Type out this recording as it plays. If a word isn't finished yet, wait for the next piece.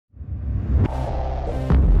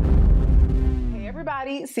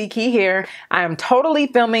everybody, Ckey here. I am totally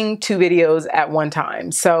filming 2 videos at one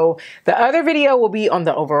time. So the other video will be on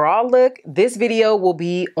the overall look. This video will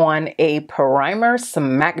be on a primer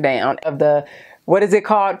smackdown of the, what is it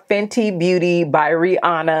called? Fenty Beauty by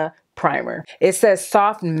Rihanna primer. It says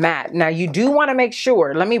soft matte. Now you do want to make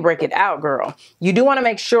sure, let me break it out, girl. You do want to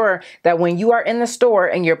make sure that when you are in the store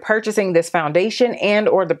and you're purchasing this foundation and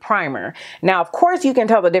or the primer. Now, of course, you can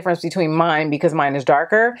tell the difference between mine because mine is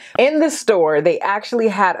darker. In the store, they actually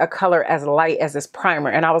had a color as light as this primer.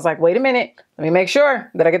 And I was like, wait a minute. Let me make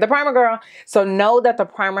sure that I get the primer, girl. So know that the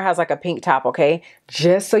primer has like a pink top, okay?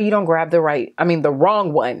 Just so you don't grab the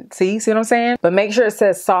wrong one. See what I'm saying? But make sure it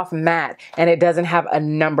says soft matte and it doesn't have a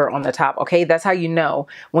number on the top, okay? That's how you know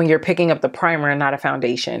when you're picking up the primer and not a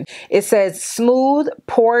foundation. It says smooth,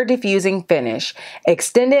 pore diffusing finish,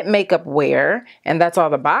 extended makeup wear, and that's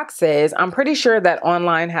all the box says. I'm pretty sure that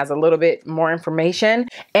online has a little bit more information.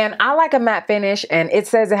 And I like a matte finish, and it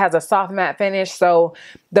says it has a soft matte finish. So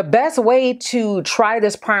the best way to try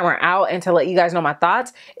this primer out and to let you guys know my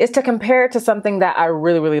thoughts is to compare it to something that I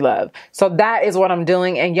really, really love. So that is what I'm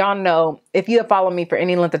doing. And y'all know, if you have followed me for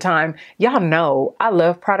any length of time, y'all know I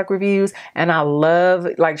love product reviews and I love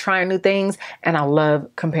like trying new things and I love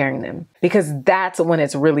comparing them because that's when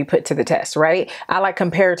it's really put to the test, right? I like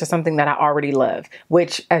compare it to something that I already love,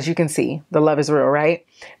 which as you can see, the love is real, right?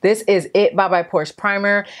 This is It by Pores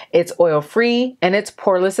Primer. It's oil free and it's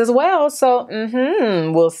poreless as well. So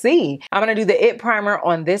we'll see. I'm going to do the It primer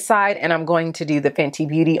on this side and I'm going to do the Fenty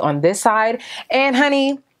Beauty on this side. And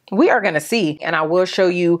honey, we are going to see, and I will show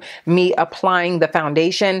you me applying the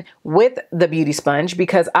foundation with the beauty sponge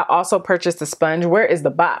because I also purchased the sponge. Where is the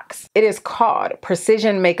box? It is called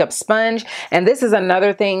Precision Makeup Sponge. And this is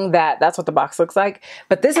another thing that's what the box looks like.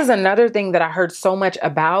 But this is another thing that I heard so much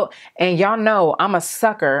about. And y'all know I'm a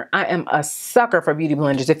sucker. I am a sucker for beauty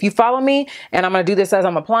blenders. If you follow me, and I'm going to do this as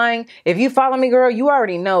I'm applying. If you follow me, girl, you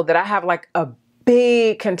already know that I have like a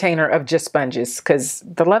big container of just sponges because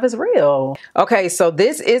the love is real. Okay, so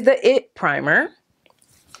this is the It primer.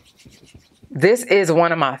 This is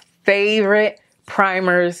one of my favorite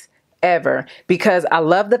primers ever because I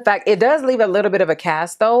love the fact it does leave a little bit of a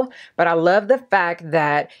cast though, but I love the fact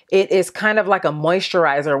that it is kind of like a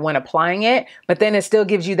moisturizer when applying it, but then it still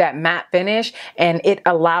gives you that matte finish and it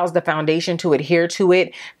allows the foundation to adhere to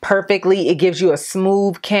it perfectly. It gives you a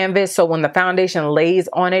smooth canvas. So when the foundation lays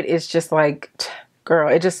on it, it's just like, girl,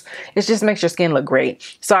 it just makes your skin look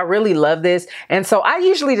great. So I really love this. And so I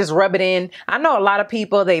usually just rub it in. I know a lot of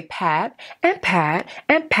people, they pat and pat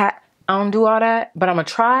and pat. I don't do all that, but I'm gonna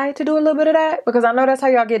try to do a little bit of that because I know that's how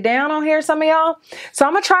y'all get down on here, some of y'all. So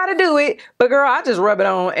I'm gonna try to do it, but girl, I just rub it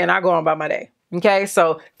on and I go on by my day. Okay,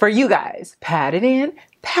 so for you guys, pat it in,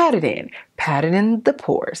 pat it in, pat it in the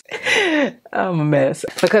pores. I'm a mess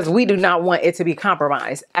because we do not want it to be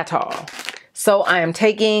compromised at all. So I am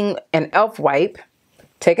taking an e.l.f. wipe,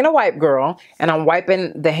 taking a wipe, girl, and I'm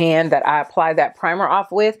wiping the hand that I applied that primer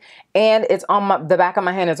off with, and it's on the back of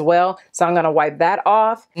my hand as well. So I'm gonna wipe that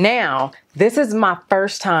off. Now, this is my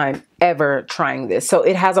first time ever trying this. So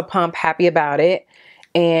it has a pump, happy about it.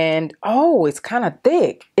 And oh, it's kind of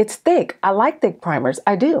thick. It's thick. I like thick primers,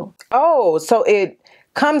 I do. Oh, so it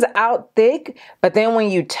comes out thick, but then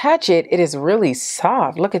when you touch it, it is really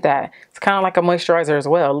soft. Look at that. It's kind of like a moisturizer as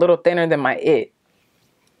well, a little thinner than my It.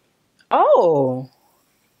 Oh.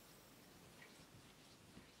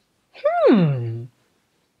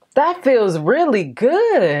 That feels really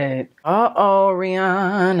good. Uh-oh,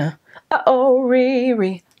 Rihanna. Uh-oh,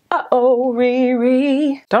 Riri. Uh-oh,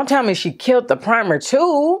 Riri. Don't tell me she killed the primer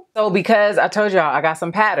too. So because I told y'all I got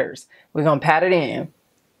some patters, we're gonna pat it in.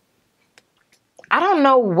 I don't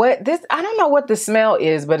know what the smell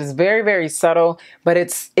is, but it's very, very subtle, but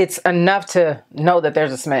it's enough to know that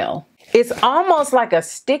there's a smell. It's almost like a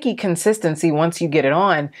sticky consistency once you get it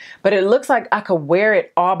on, but it looks like I could wear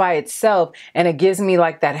it all by itself and it gives me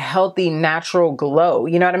like that healthy, natural glow.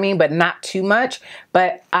 You know what I mean? But not too much,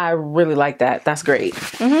 but I really like that. That's great.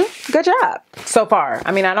 Good job so far.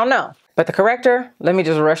 I mean, I don't know, but the corrector, let me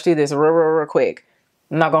just rush through this real quick.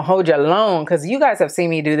 I'm not gonna hold you long because you guys have seen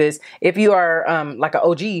me do this. If you are like an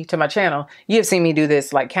OG to my channel, you have seen me do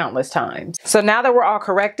this like countless times. So now that we're all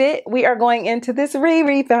corrected, we are going into this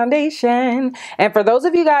Riri foundation. And for those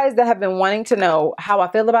of you guys that have been wanting to know how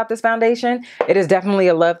I feel about this foundation, it is definitely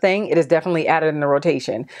a love thing. It is definitely added in the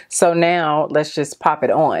rotation. So now let's just pop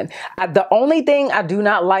it on. The only thing I do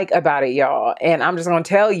not like about it, y'all, and I'm just gonna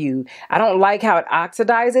tell you, I don't like how it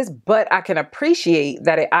oxidizes, but I can appreciate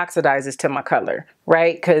that it oxidizes to my color.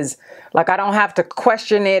 Right? Because like I don't have to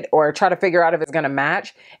question it or try to figure out if it's going to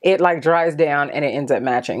match. It like dries down and it ends up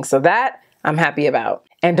matching. So that I'm happy about.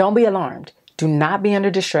 And don't be alarmed. Do not be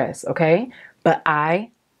under distress, okay? But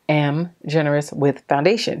I am generous with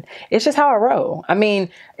foundation. It's just how I roll. I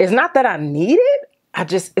mean, it's not that I need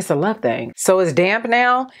it. It's a love thing. So it's damp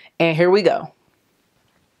now, and here we go.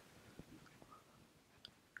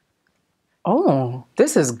 Oh,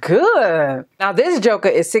 this is good. Now this joker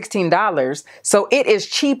is $16, so it is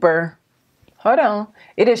cheaper. Hold on.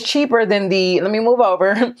 It is cheaper than the, let me move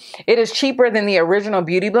over. It is cheaper than the original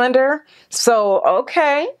Beauty Blender. So,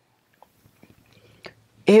 okay.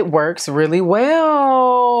 It works really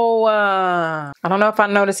well. I don't know if I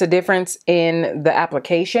noticed a difference in the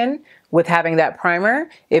application with having that primer.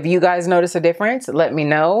 If you guys notice a difference, let me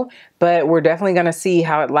know. But we're definitely going to see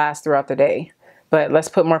how it lasts throughout the day. But let's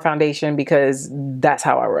put more foundation because that's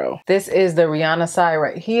how I roll. This is the Rihanna side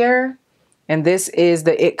right here. And this is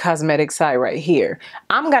the It Cosmetics side right here.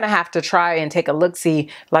 I'm going to have to try and take a look-see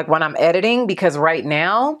like when I'm editing, because right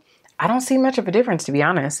now I don't see much of a difference, to be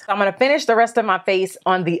honest. I'm going to finish the rest of my face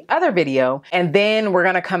on the other video, and then we're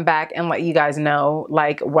going to come back and let you guys know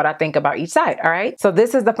like what I think about each side. All right. So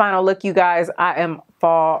this is the final look, you guys. I am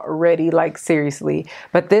fall ready, like seriously.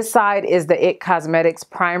 But this side is the It Cosmetics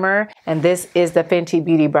primer, and this is the Fenty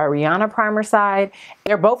Beauty by Rihanna primer side.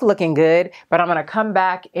 They're both looking good, but I'm gonna come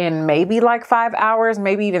back in maybe like 5 hours,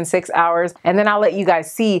 maybe even 6 hours, and then I'll let you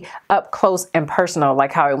guys see up close and personal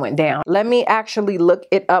like how it went down. Let me actually look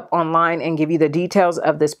it up online and give you the details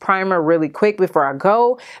of this primer really quick before I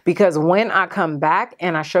go, because when I come back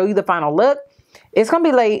and I show you the final look, it's gonna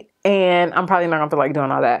be late and I'm probably not gonna feel like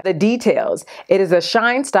doing all that. The details: it is a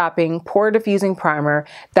shine stopping, pore diffusing primer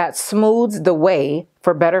that smooths the way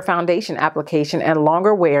for better foundation application and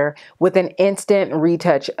longer wear with an instant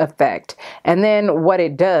retouch effect. And then what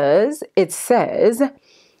it does, it says,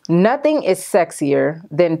 nothing is sexier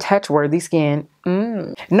than touch-worthy skin.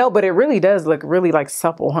 No, but it really does look really like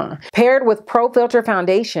supple, huh? Paired with Pro Filt'r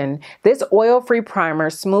foundation, this oil-free primer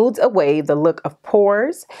smooths away the look of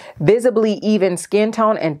pores, visibly even skin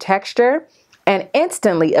tone and texture, and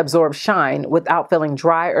instantly absorbs shine without feeling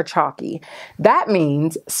dry or chalky. That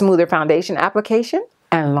means smoother foundation application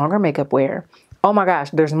and longer makeup wear. Oh my gosh,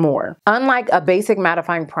 there's more. Unlike a basic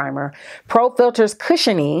mattifying primer, Pro Filt'r's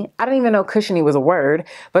cushiony, I didn't even know cushiony was a word,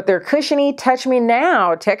 but their cushiony touch me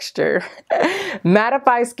now texture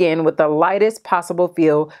mattify skin with the lightest possible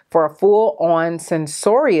feel for a full-on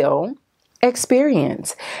sensorial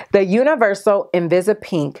experience. The universal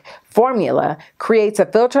Invisipink formula creates a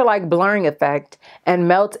filter-like blurring effect and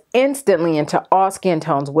melts instantly into all skin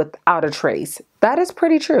tones without a trace. That is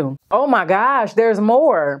pretty true. Oh my gosh, there's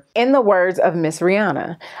more. In the words of Miss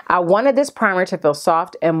Rihanna, I wanted this primer to feel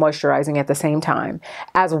soft and moisturizing at the same time,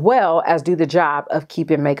 as well as do the job of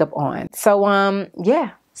keeping makeup on. So, yeah,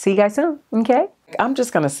 see you guys soon, okay? I'm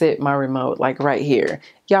just gonna sit my remote like right here.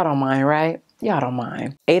 Y'all don't mind, right? Y'all don't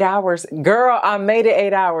mind. 8 hours. Girl, I made it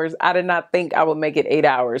 8 hours. I did not think I would make it 8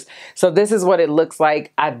 hours. So this is what it looks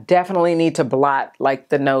like. I definitely need to blot like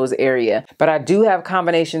the nose area, but I do have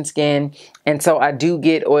combination skin. And so I do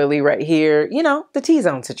get oily right here. You know, the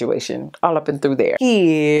T-zone situation all up and through there.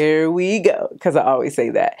 Here we go. Because I always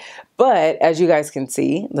say that. But as you guys can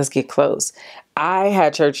see, let's get close. I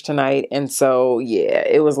had church tonight, and so yeah,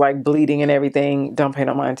 it was like bleeding and everything. Don't pay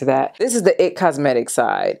no mind to that. This is the It Cosmetics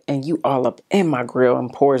side, and you all up in my grill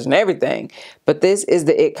and pores and everything. But this is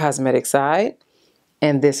the It Cosmetics side,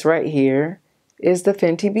 and this right here is the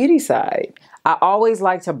Fenty Beauty side. I always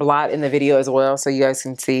like to blot in the video as well so you guys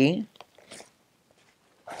can see.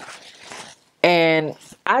 And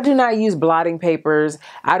I do not use blotting papers.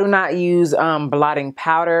 I do not use blotting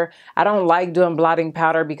powder. I don't like doing blotting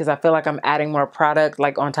powder because I feel like I'm adding more product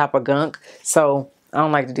like on top of gunk. So I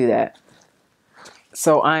don't like to do that.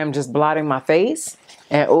 So I am just blotting my face.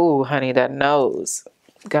 And oh, honey, that nose.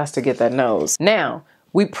 Got to get that nose. Now,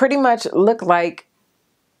 we pretty much look like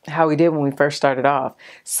how we did when we first started off.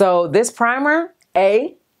 So this primer,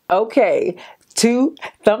 okay. 2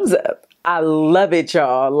 thumbs up. I love it,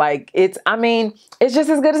 y'all. Like I mean, it's just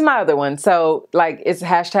as good as my other one. So like it's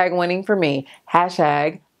hashtag winning for me.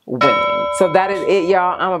 Hashtag winning. So that is it,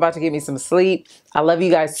 y'all. I'm about to get me some sleep. I love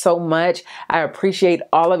you guys so much. I appreciate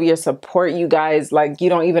all of your support, you guys. Like you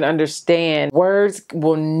don't even understand. Words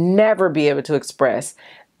will never be able to express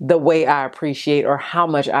the way I appreciate or how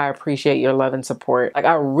much I appreciate your love and support. Like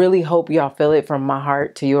I really hope y'all feel it from my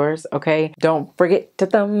heart to yours, okay? Don't forget to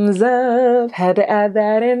thumbs up. Had to add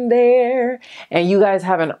that in there. And you guys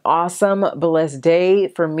have an awesome, blessed day.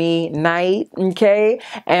 For me, night, okay?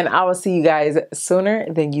 And I will see you guys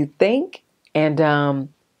sooner than you think. And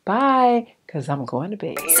bye, because I'm going to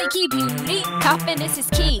bed. CkeyBeauty, confidence is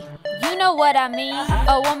key. you know what I mean.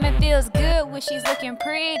 A woman feels good when she's looking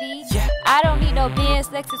pretty. I don't need no Benz,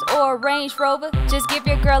 Lexus, or a Range Rover. Just give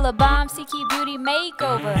your girl a bomb CkeyBeauty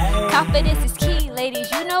makeover. Confidence is key, ladies,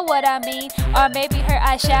 you know what I mean. Or maybe her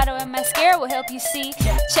eyeshadow and mascara will help you see.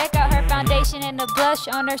 Check out her foundation and the blush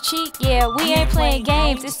on her cheek. Yeah, we ain't playing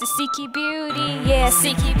games, it's the CkeyBeauty. Yeah,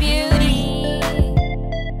 CkeyBeauty.